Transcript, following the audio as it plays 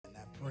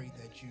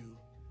that you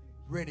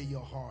ready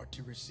your heart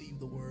to receive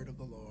the word of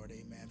the Lord,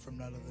 amen, from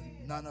none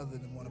other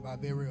than one of our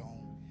very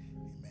own,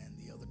 amen,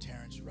 the other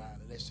Terrence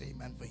Riley. Let's say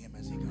amen for him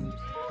as he comes.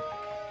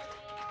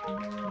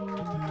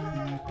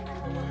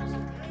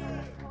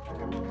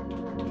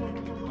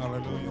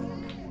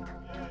 Hallelujah.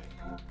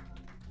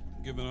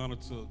 Giving honor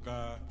to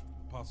God,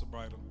 Apostle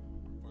Bridle,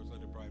 First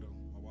Lady Bridle,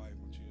 my wife,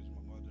 my children,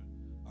 my mother,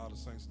 all the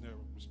saints in their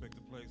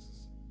respective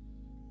places.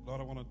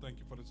 Lord, I want to thank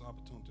you for this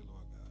opportunity,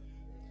 Lord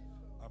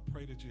God. I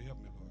pray that you help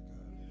me, Lord God.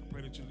 I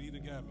pray that you lead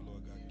and guide me,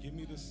 Lord God. Give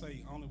me to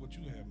say only what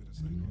you have me to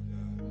say, Lord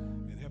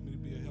God, and help me to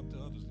be a help to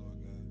others,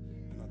 Lord God.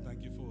 And I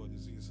thank you for it.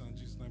 It's in your son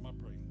Jesus' name I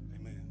pray.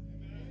 Amen.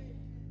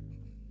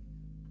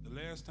 The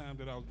last time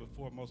that I was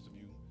before most of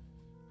you,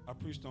 I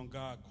preached on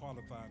God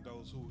qualifying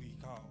those who he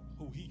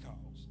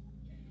calls.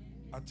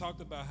 I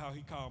talked about how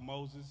he called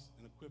Moses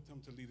and equipped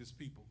him to lead his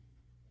people.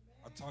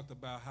 I talked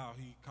about how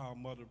he called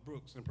Mother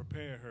Brooks and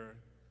prepared her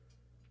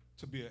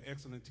to be an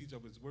excellent teacher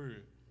of his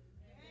word,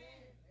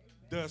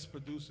 thus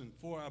producing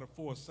 4 out of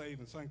 4 saved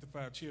and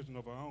sanctified children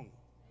of our own.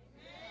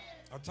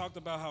 I talked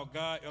about how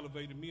God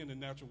elevated me in the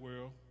natural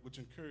world, which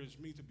encouraged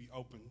me to be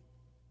open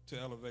to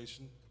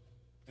elevation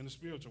in the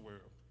spiritual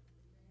world.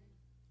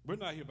 We're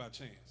not here by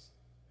chance.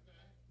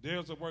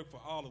 There's a work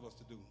for all of us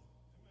to do.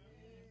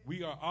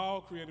 We are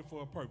all created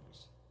for a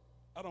purpose.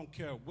 I don't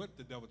care what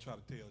the devil try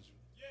to tell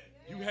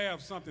you. You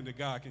have something that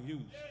God can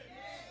use.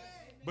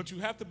 But you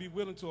have to be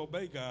willing to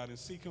obey God and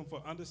seek him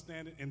for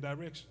understanding and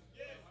direction.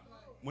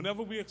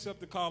 Whenever we accept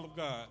the call of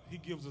God, he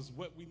gives us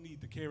what we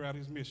need to carry out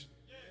his mission,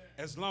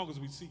 as long as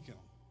we seek him.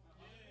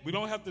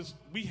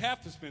 We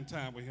have to spend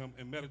time with him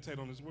and meditate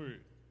on his word.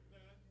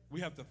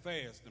 We have to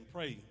fast and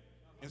pray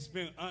and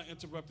spend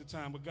uninterrupted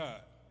time with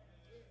God.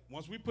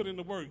 Once we put in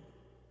the work,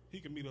 he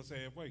can meet us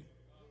halfway.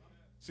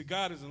 See,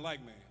 God isn't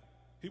like man.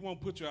 He won't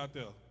put you out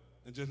there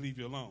and just leave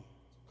you alone,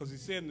 because he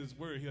said in his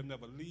word he'll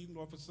never leave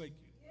nor forsake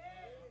you.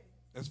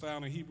 That's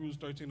found in Hebrews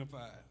 13:5.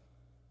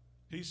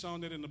 He's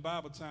shown that in the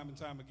Bible time and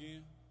time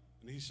again,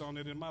 and he's shown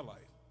it in my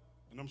life,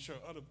 and I'm sure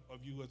other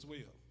of you as well.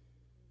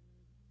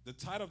 The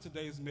title of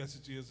today's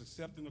message is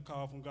Accepting the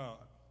Call from God,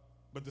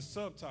 but the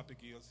subtopic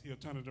is He'll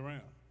Turn It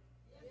Around.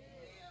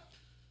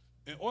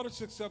 In order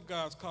to accept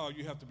God's call,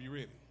 you have to be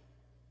ready.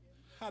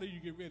 How do you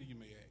get ready, you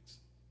may ask?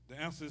 The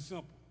answer is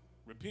simple.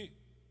 Repent.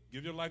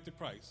 Give your life to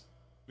Christ,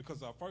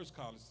 because our first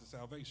call is to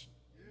salvation.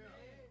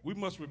 We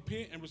must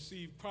repent and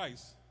receive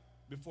Christ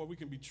before we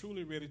can be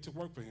truly ready to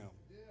work for him.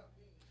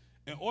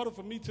 In order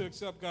for me to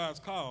accept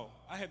God's call,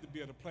 I had to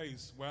be at a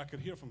place where I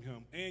could hear from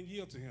him and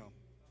yield to him.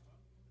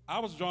 I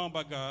was drawn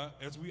by God,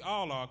 as we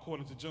all are,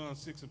 according to John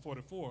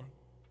 6:44.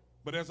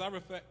 But as I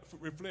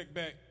reflect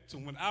back to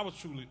when I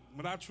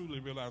truly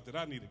realized that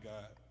I needed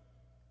God,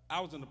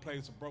 I was in a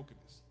place of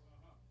brokenness.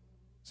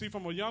 See,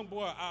 from a young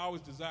boy, I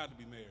always desired to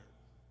be married.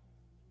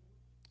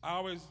 I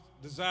always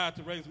desired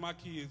to raise my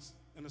kids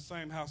in the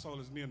same household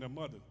as me and their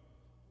mother,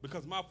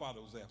 because my father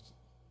was absent.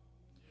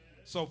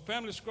 So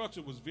family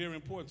structure was very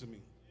important to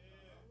me.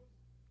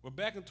 Well,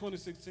 back in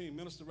 2016,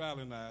 Minister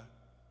Riley and I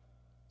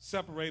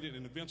separated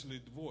and eventually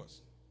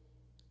divorced.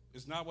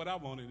 It's not what I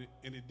wanted,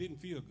 and it didn't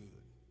feel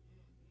good.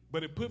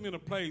 But it put me in a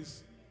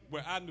place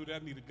where I knew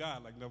that I needed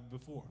God like never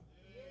before.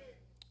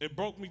 It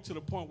broke me to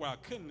the point where I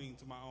couldn't lean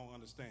to my own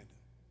understanding.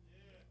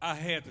 I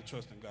had to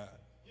trust in God.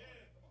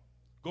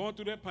 Going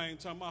through that pain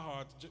turned my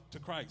heart to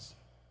Christ.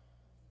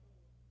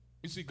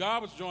 You see,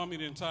 God was drawing me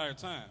the entire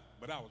time,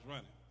 but I was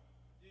running.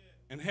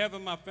 And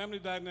having my family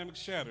dynamic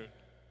shattered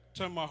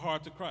turned my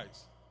heart to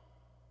Christ.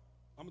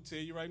 I'm going to tell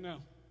you right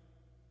now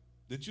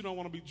that you don't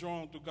want to be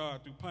drawn to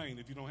God through pain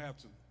if you don't have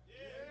to.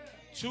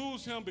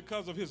 Choose him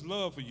because of his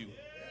love for you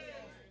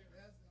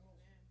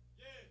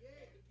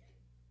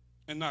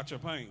and not your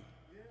pain.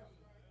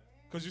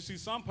 Because you see,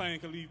 some pain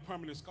can leave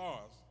permanent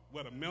scars,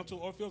 whether mental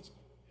or physical.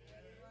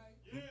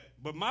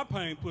 But my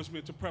pain pushed me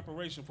into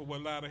preparation for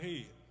what lied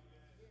ahead.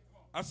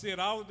 I said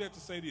all of that to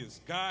say this: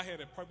 God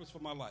had a purpose for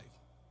my life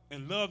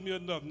and loved me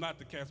enough not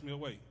to cast me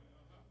away.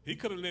 He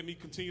could have let me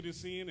continue to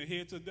sin and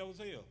head to the devil's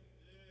hell,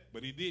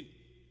 but he didn't.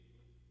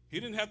 He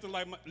didn't have to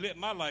let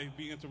my life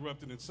be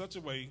interrupted in such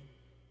a way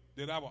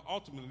that I would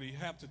ultimately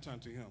have to turn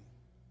to him.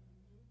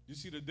 You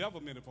see, the devil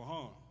meant it for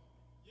harm.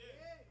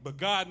 But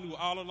God knew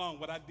all along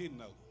what I didn't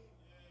know,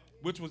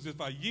 which was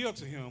if I yield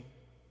to him,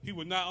 he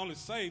would not only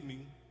save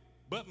me,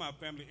 but my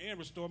family, and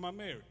restore my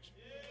marriage.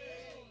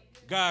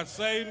 God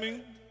saved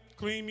me,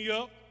 cleaned me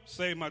up,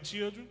 saved my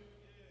children,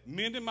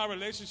 mended my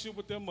relationship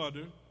with their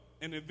mother,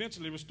 and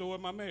eventually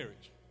restored my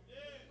marriage.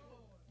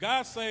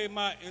 God saved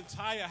my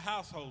entire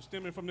household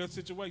stemming from that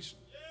situation.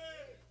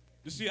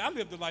 You see, I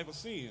lived a life of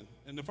sin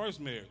in the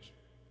first marriage.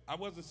 I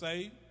wasn't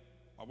saved.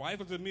 My wife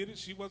was admitted,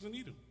 she wasn't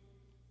either.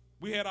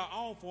 We had our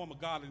own form of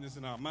godliness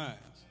in our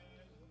minds,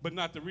 but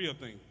not the real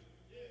thing.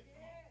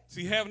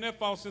 See, having that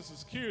false sense of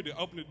security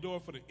opened the door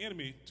for the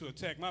enemy to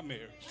attack my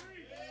marriage.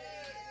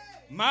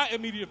 My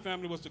immediate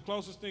family was the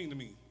closest thing to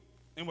me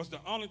and was the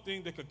only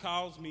thing that could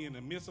cause me an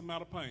immense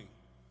amount of pain.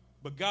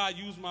 But God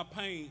used my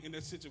pain in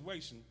that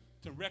situation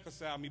to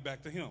reconcile me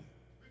back to him.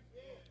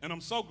 And I'm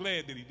so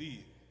glad that he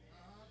did.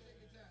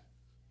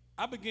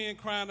 I began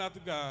crying out to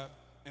God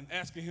and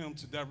asking him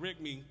to direct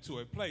me to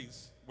a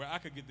place where I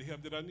could get the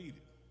help that I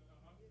needed.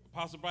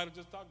 Apostle Brighter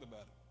just talked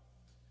about it.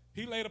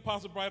 He laid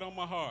Apostle Brighter on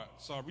my heart,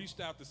 so I reached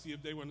out to see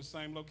if they were in the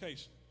same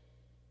location.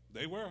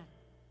 They were.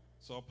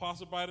 So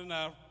Apostle Brighter and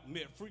I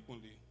met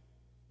frequently,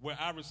 where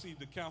I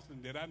received the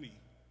counseling that I need.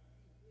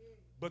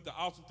 But the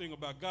awesome thing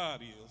about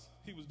God is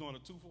he was doing a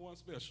 2-for-1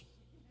 special.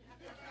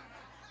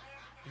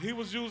 He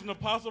was using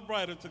Apostle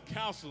Brighter to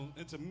counsel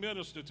and to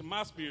minister to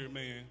my spirit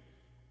man,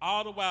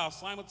 all the while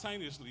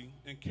simultaneously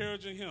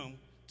encouraging him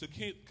to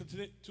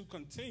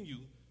continue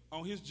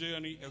on his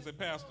journey as a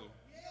pastor.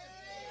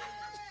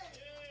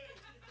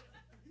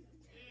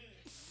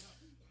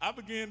 I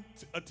began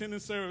attending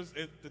service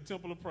at the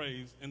Temple of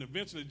Praise and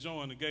eventually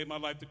joined and gave my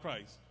life to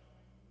Christ.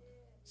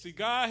 See,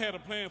 God had a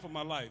plan for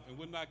my life and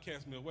would not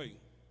cast me away.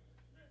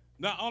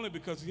 Not only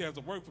because he has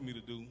a work for me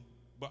to do,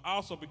 but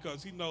also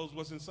because he knows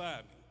what's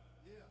inside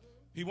me.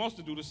 He wants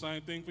to do the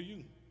same thing for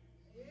you.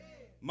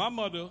 My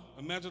mother,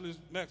 Evangelist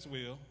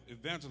Maxwell,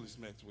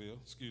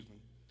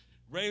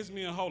 raised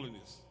me in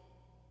holiness,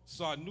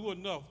 so I knew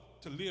enough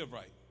to live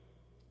right.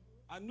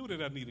 I knew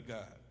that I needed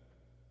God.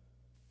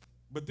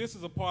 But this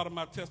is a part of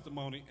my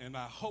testimony, and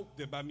I hope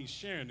that by me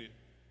sharing it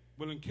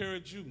will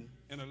encourage you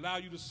and allow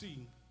you to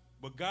see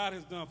what God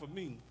has done for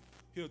me,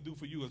 he'll do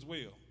for you as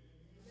well.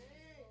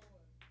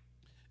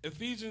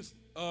 Ephesians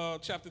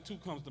chapter 2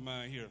 comes to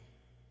mind here.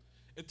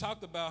 It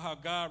talked about how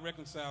God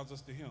reconciles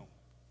us to him.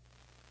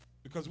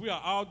 Because we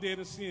are all dead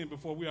in sin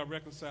before we are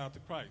reconciled to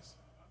Christ.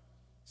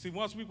 See,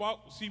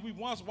 we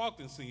once walked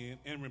in sin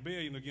and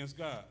rebellion against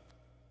God.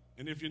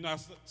 And if you're not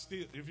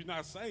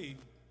saved,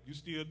 you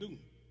still do.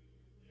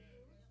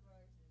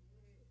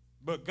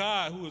 But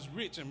God, who is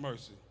rich in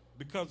mercy,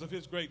 because of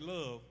his great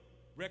love,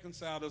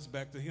 reconciled us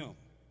back to him.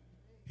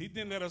 He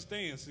didn't let us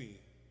stay in sin.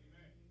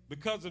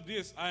 Because of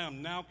this, I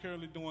am now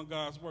currently doing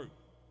God's work.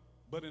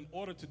 But in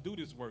order to do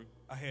this work,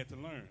 I had to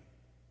learn.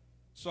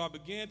 So I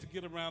began to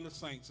get around the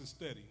saints and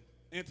study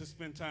and to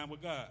spend time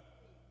with God.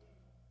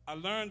 I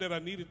learned that I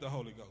needed the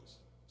Holy Ghost,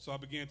 so I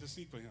began to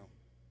seek for him.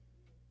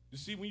 You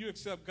see, when you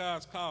accept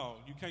God's call,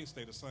 you can't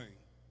stay the same.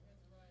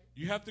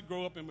 You have to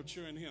grow up and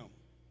mature in him.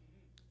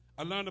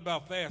 I learned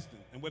about fasting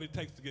and what it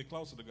takes to get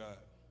closer to God.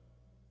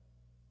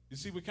 You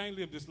see, we can't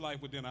live this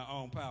life within our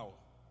own power.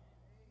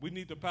 We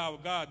need the power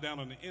of God down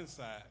on the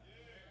inside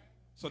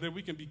so that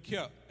we can be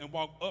kept and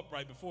walk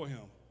upright before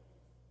him.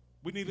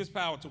 We need his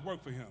power to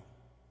work for him.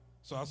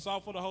 So I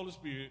sought for the Holy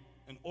Spirit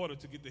in order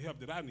to get the help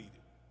that I needed.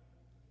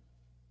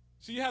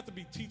 See, you have to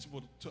be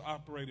teachable to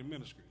operate in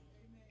ministry.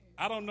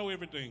 I don't know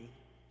everything,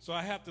 so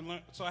I had to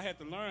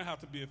learn how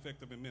to be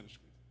effective in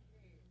ministry.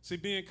 See,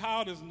 being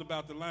called isn't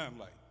about the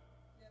limelight.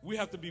 We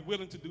have to be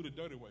willing to do the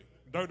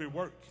dirty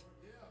work.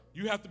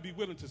 You have to be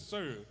willing to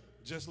serve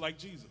just like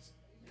Jesus.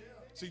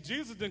 See,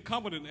 Jesus didn't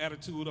come with an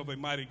attitude of a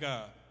mighty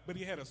God, but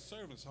he had a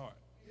servant's heart.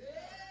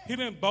 He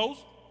didn't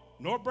boast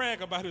nor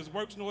brag about his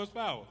works nor his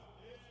power,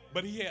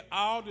 but he had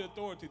all the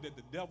authority that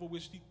the devil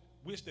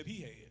wished that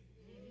he had.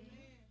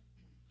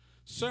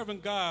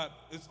 Serving God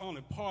is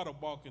only part of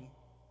walking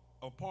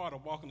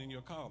in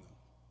your calling.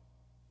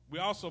 We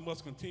also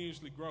must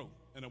continuously grow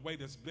in a way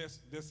that's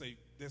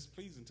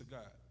pleasing to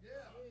God.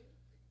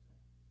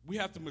 We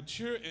have to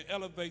mature and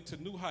elevate to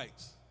new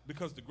heights,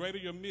 because the greater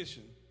your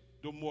mission,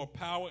 the more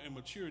power and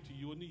maturity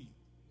you will need.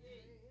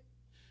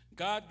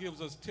 God gives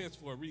us tests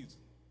for a reason.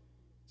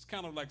 It's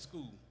kind of like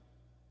school.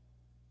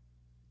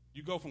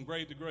 You go from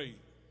grade to grade.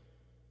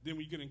 Then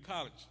when you get in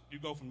college, you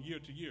go from year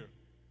to year,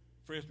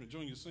 freshman,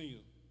 junior, senior,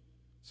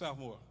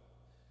 sophomore.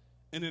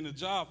 And in the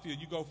job field,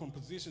 you go from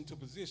position to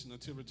position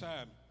until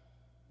retirement.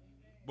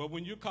 But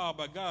when you're called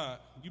by God,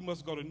 you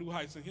must go to new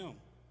heights in him.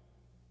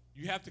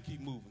 You have to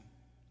keep moving.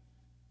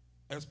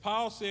 As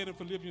Paul said in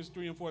Philippians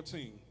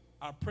 3:14,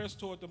 I press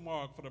toward the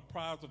mark for the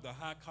prize of the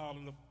high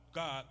calling of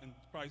God in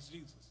Christ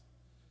Jesus.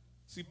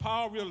 See,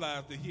 Paul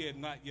realized that he had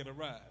not yet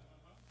arrived,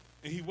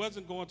 and he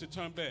wasn't going to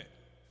turn back.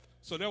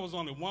 So there was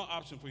only one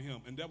option for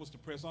him, and that was to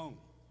press on.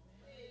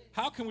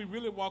 How can we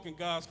really walk in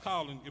God's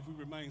calling if we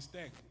remain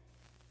stagnant?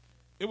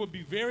 It would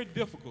be very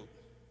difficult.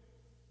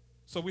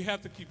 So we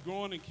have to keep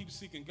growing and keep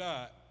seeking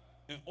God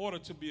in order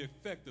to be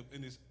effective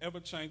in this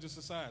ever-changing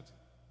society.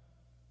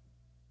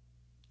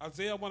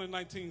 Isaiah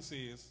 1:19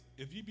 says,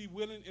 if you be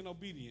willing and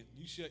obedient,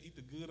 you shall eat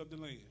the good of the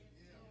land.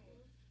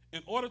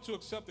 In order to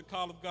accept the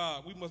call of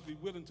God, we must be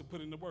willing to put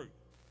in the work.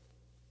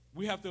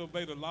 We have to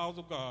obey the laws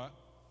of God.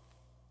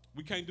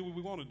 We can't do what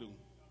we want to do.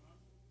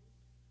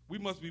 We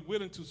must be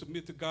willing to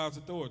submit to God's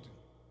authority.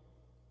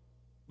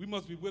 We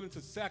must be willing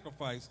to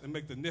sacrifice and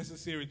make the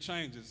necessary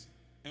changes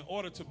in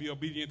order to be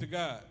obedient to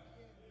God.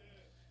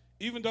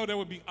 Even though there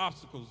will be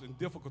obstacles and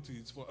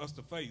difficulties for us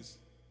to face,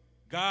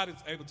 God is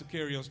able to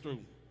carry us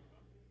through.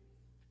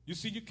 You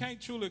see, you can't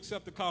truly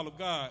accept the call of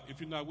God if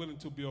you're not willing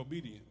to be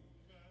obedient,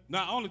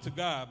 not only to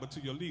God, but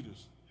to your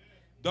leaders,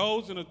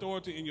 those in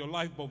authority in your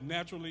life, both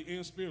naturally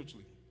and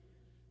spiritually.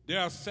 There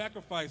are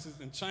sacrifices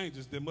and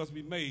changes that must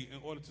be made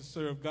in order to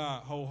serve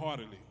God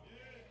wholeheartedly.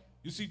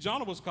 You see,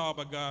 Jonah was called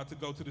by God to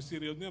go to the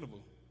city of Nineveh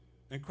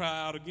and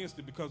cry out against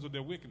it because of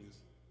their wickedness.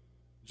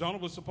 Jonah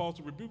was supposed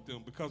to rebuke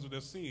them because of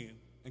their sin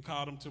and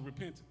call them to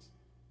repentance,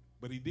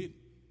 but he didn't.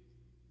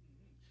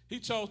 He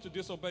chose to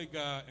disobey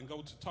God and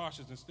go to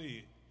Tarshish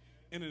instead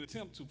in an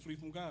attempt to flee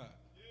from God.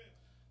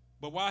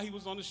 But while he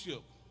was on the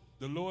ship,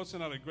 the Lord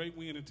sent out a great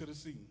wind into the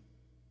sea.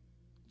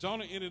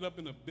 Jonah ended up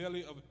in the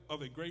belly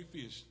of a great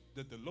fish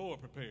that the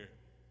Lord prepared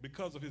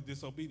because of his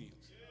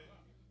disobedience.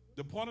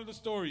 The point of the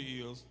story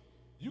is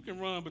you can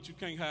run, but you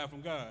can't hide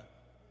from God.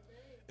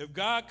 If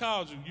God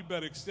calls you, you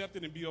better accept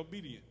it and be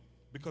obedient,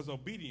 because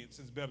obedience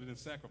is better than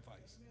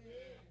sacrifice.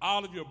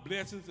 All of your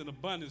blessings and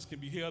abundance can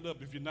be held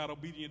up if you're not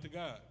obedient to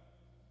God.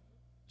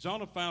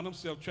 Jonah found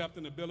himself trapped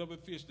in the belly of a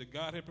fish that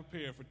God had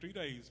prepared for 3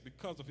 days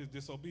because of his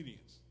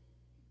disobedience.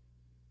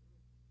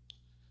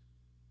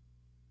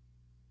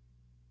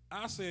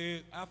 I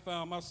said I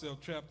found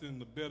myself trapped in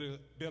the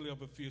belly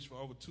of a fish for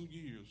over 2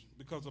 years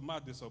because of my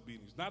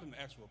disobedience. Not an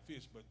actual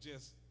fish, but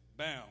just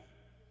bound.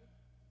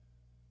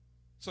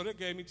 So that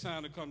gave me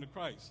time to come to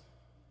Christ.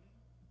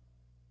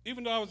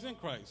 Even though I was in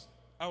Christ,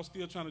 I was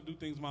still trying to do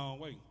things my own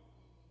way.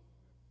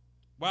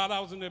 While I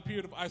was in that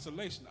period of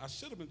isolation, I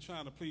should have been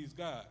trying to please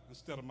God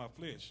instead of my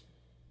flesh.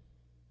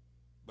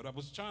 But I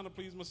was trying to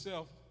please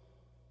myself.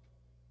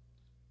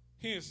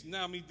 Hence,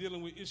 now me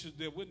dealing with issues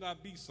that would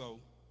not be so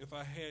if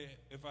I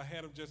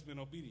had have just been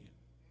obedient.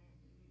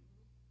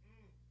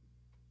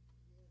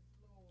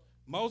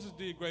 Moses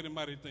did great and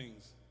mighty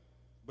things,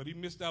 but he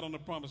missed out on the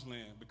promised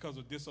land because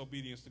of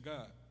disobedience to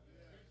God.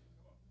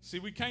 See,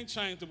 we can't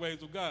change the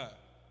ways of God.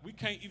 We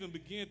can't even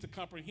begin to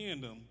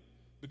comprehend them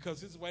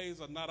because his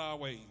ways are not our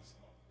ways,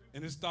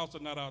 and his thoughts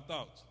are not our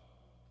thoughts.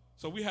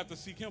 So we have to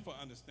seek him for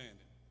understanding,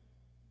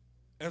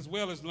 as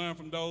well as learn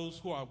from those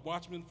who are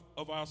watchmen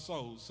of our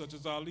souls, such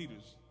as our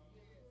leaders.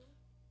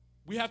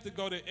 We have to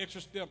go the extra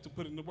step to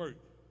put in the work.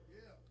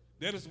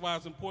 That is why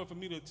it's important for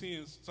me to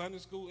attend Sunday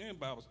school and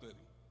Bible study.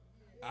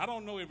 I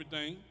don't know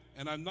everything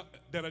and I know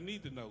that I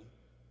need to know,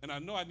 and I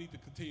know I need to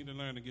continue to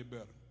learn and get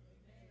better.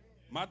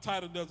 My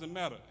title doesn't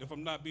matter if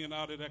I'm not being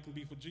all that I can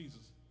be for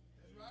Jesus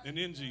and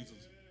in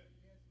Jesus.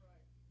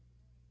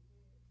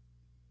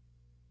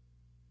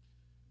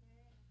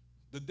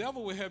 The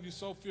devil will have you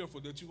so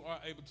fearful that you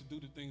aren't able to do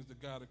the things that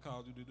God has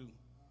called you to do.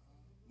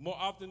 More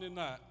often than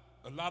not,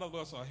 a lot of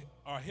us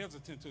are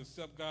hesitant to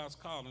accept God's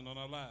calling on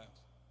our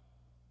lives.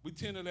 We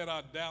tend to let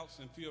our doubts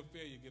and fear of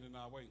failure get in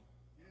our way.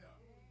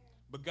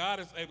 But God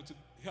is able to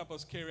help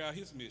us carry out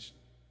his mission.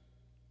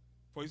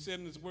 For he said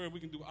in his word, we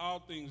can do all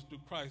things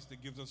through Christ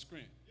that gives us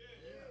strength.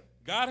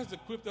 God has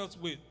equipped us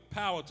with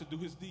power to do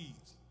his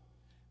deeds.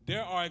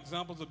 There are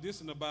examples of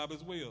this in the Bible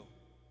as well.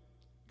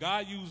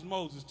 God used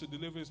Moses to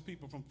deliver his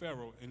people from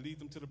Pharaoh and lead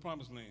them to the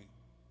promised land,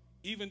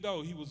 even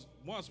though he was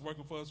once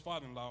working for his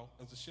father-in-law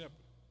as a shepherd.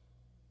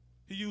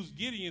 He used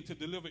Gideon to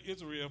deliver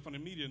Israel from the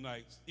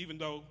Midianites, even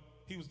though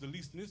he was the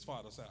least in his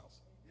father's house.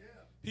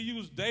 He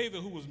used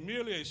David, who was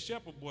merely a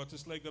shepherd boy, to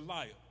slay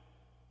Goliath,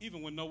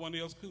 even when no one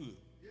else could.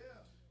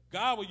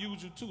 God will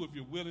use you too if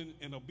you're willing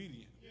and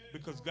obedient,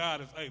 because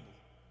God is able.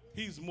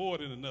 He's more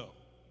than enough.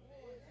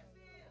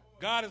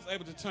 God is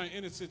able to turn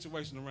any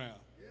situation around.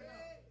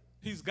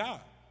 He's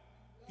God.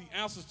 He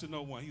answers to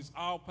no one. He's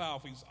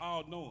all-powerful. He's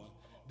all-knowing.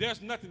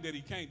 There's nothing that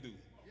he can't do.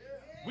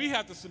 We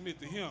have to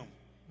submit to him.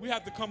 We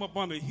have to come up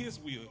under his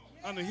will,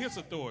 under his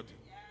authority.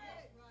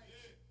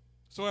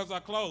 So as I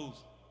close,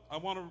 I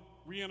want to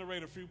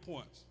reiterate a few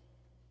points.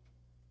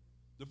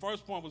 The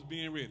first point was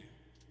being ready.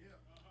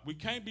 We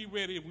can't be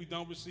ready if we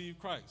don't receive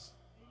Christ.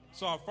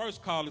 So our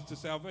first call is to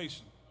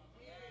salvation.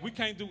 We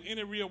can't do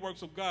any real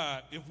works of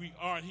God if we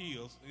aren't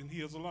his and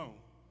his alone.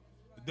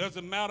 It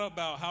doesn't matter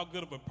about how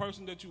good of a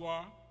person that you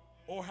are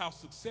or how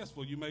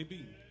successful you may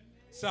be.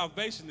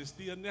 Salvation is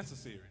still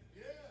necessary.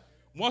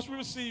 Once we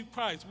receive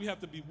Christ, we have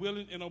to be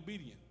willing and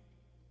obedient.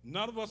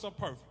 None of us are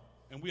perfect,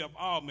 and we have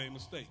all made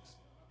mistakes,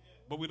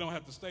 but we don't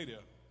have to stay there.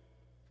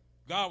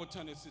 God will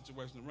turn this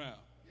situation around.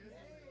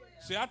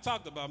 See, I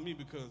talked about me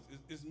because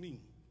it's me,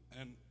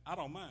 and I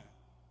don't mind.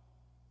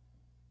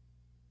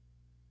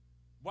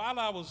 While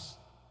I was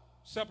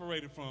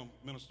separated from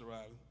Minister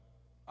Riley,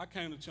 I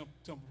came to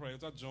Temple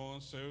Praise. I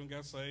joined, served, and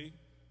got saved,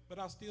 but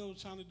I still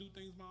was trying to do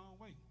things my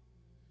own way.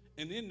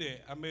 And in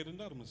that, I made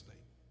another mistake.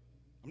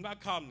 I'm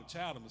not calling the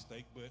child a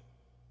mistake, but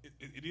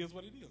it is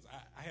what it is.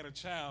 I had a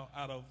child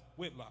out of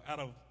wedlock, out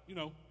of,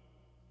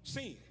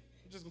 sin.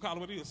 I'm just going to call it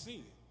what it is,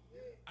 sin.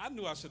 I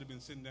knew I should have been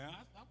sitting there.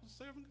 I was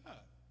serving God,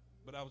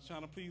 but I was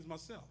trying to please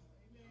myself.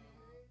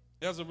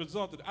 As a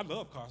result of that, I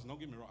love Carson, don't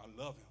get me wrong,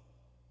 I love him.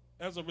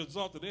 As a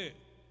result of that,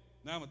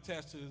 now I'm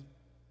attached to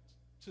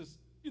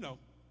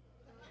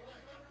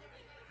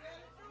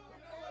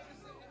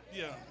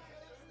yeah.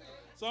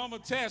 So I'm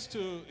attached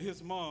to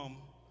his mom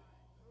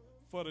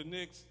for the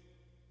next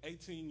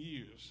 18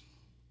 years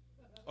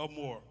or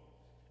more.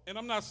 And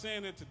I'm not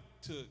saying that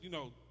to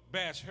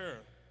bash her,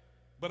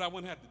 but I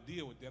wouldn't have to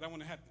deal with that. I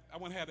wouldn't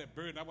have that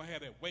burden. I wouldn't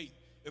have that weight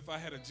if I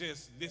had to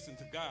just listen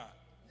to God.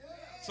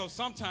 So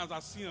sometimes I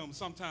see him,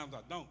 sometimes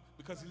I don't,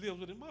 because he lives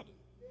with his mother.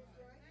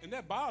 And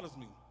that bothers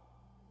me.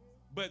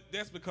 But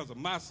that's because of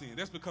my sin.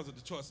 That's because of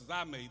the choices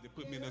I made that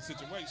put me in that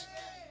situation.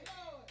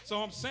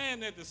 So I'm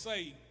saying that to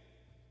say,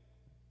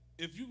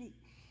 if you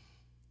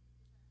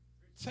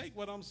take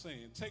what I'm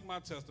saying, take my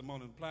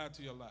testimony and apply it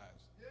to your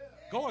lives,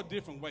 go a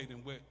different way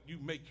than what you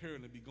may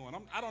currently be going.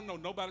 I don't know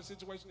nobody's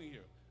situation in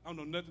here. I don't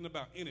know nothing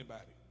about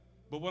anybody.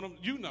 But what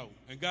you know,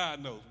 and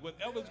God knows,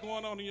 whatever's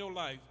going on in your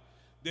life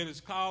that is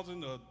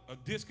causing a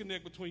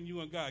disconnect between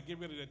you and God, get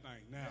rid of that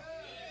thing now.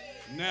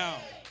 Now,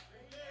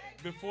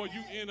 before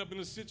you end up in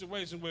a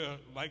situation where,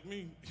 like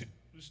me,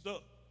 you're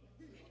stuck.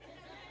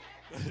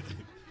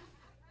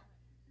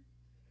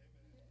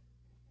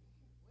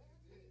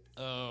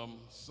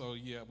 So,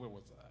 yeah, where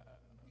was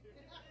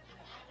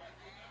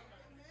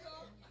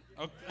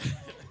I? Okay.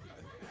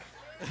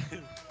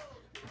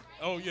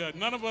 Oh, yeah,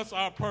 none of us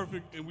are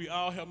perfect, and we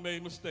all have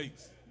made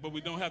mistakes, but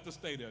we don't have to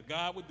stay there.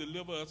 God will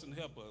deliver us and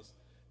help us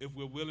if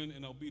we're willing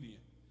and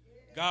obedient.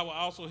 God will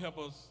also help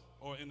us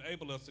or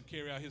enable us to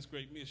carry out his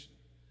great mission.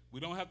 We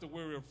don't have to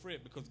worry or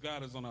fret because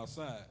God is on our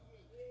side.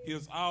 He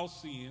is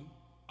all-seeing,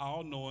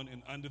 all-knowing,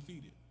 and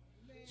undefeated.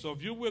 So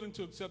if you're willing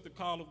to accept the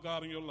call of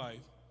God in your life,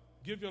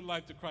 give your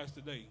life to Christ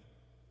today.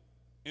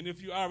 And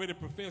if you already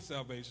profess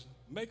salvation,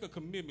 make a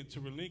commitment to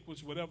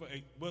relinquish whatever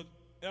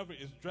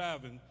is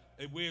driving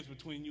a wedge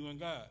between you and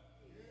God.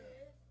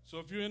 So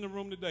if you're in the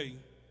room today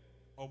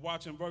or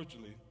watching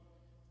virtually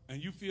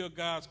and you feel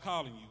God's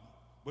calling you,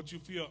 but you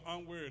feel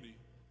unworthy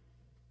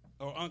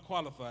or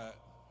unqualified,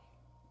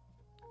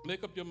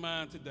 make up your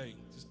mind today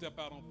to step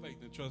out on faith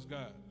and trust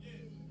God.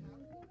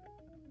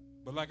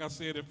 But like I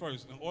said at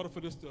first, in order for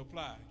this to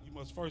apply, you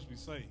must first be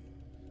saved,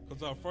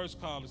 because our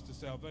first call is to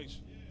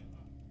salvation.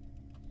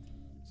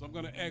 So I'm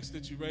going to ask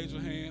that you raise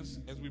your hands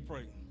as we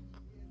pray.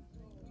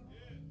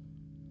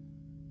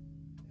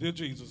 Dear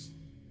Jesus,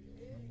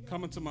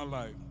 come into my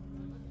life.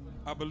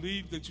 I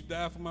believe that you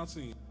died for my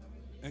sin,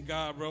 and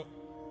God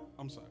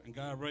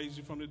raised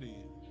you from the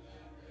dead.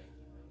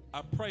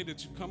 I pray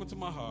that you come into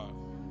my heart.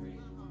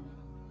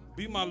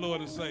 Be my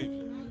Lord and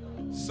Savior.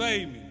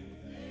 Save me,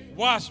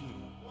 wash me,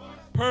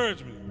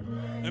 purge me,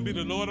 and be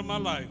the Lord of my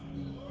life.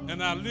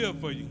 And I live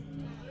for you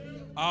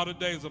all the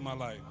days of my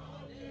life.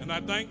 And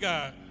I thank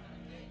God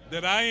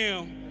that I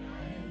am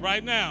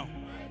right now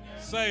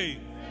saved.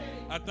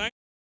 I thank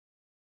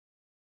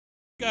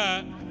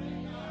God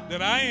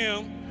that I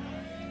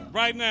am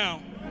right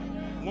now.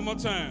 One more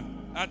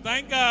time. I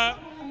thank God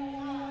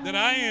that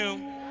I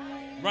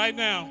am right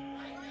now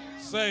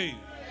saved.